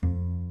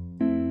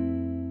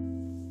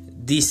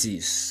This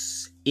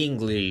is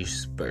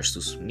English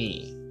versus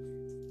me.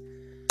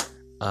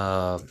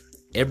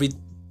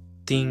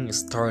 Everything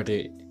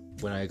started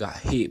when I got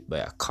hit by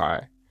a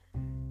car.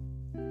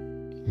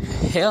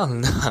 Hell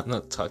no, I'm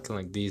not talking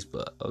like this,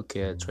 but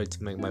okay, I tried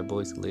to make my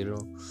voice a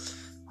little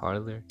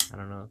harder. I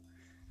don't know.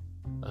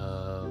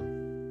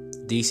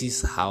 This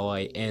is how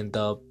I end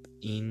up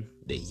in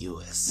the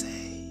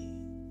USA.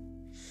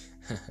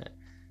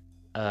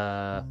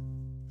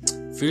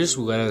 First,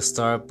 we gotta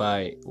start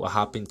by what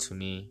happened to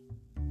me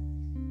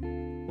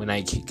when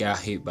I got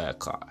hit by a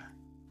car.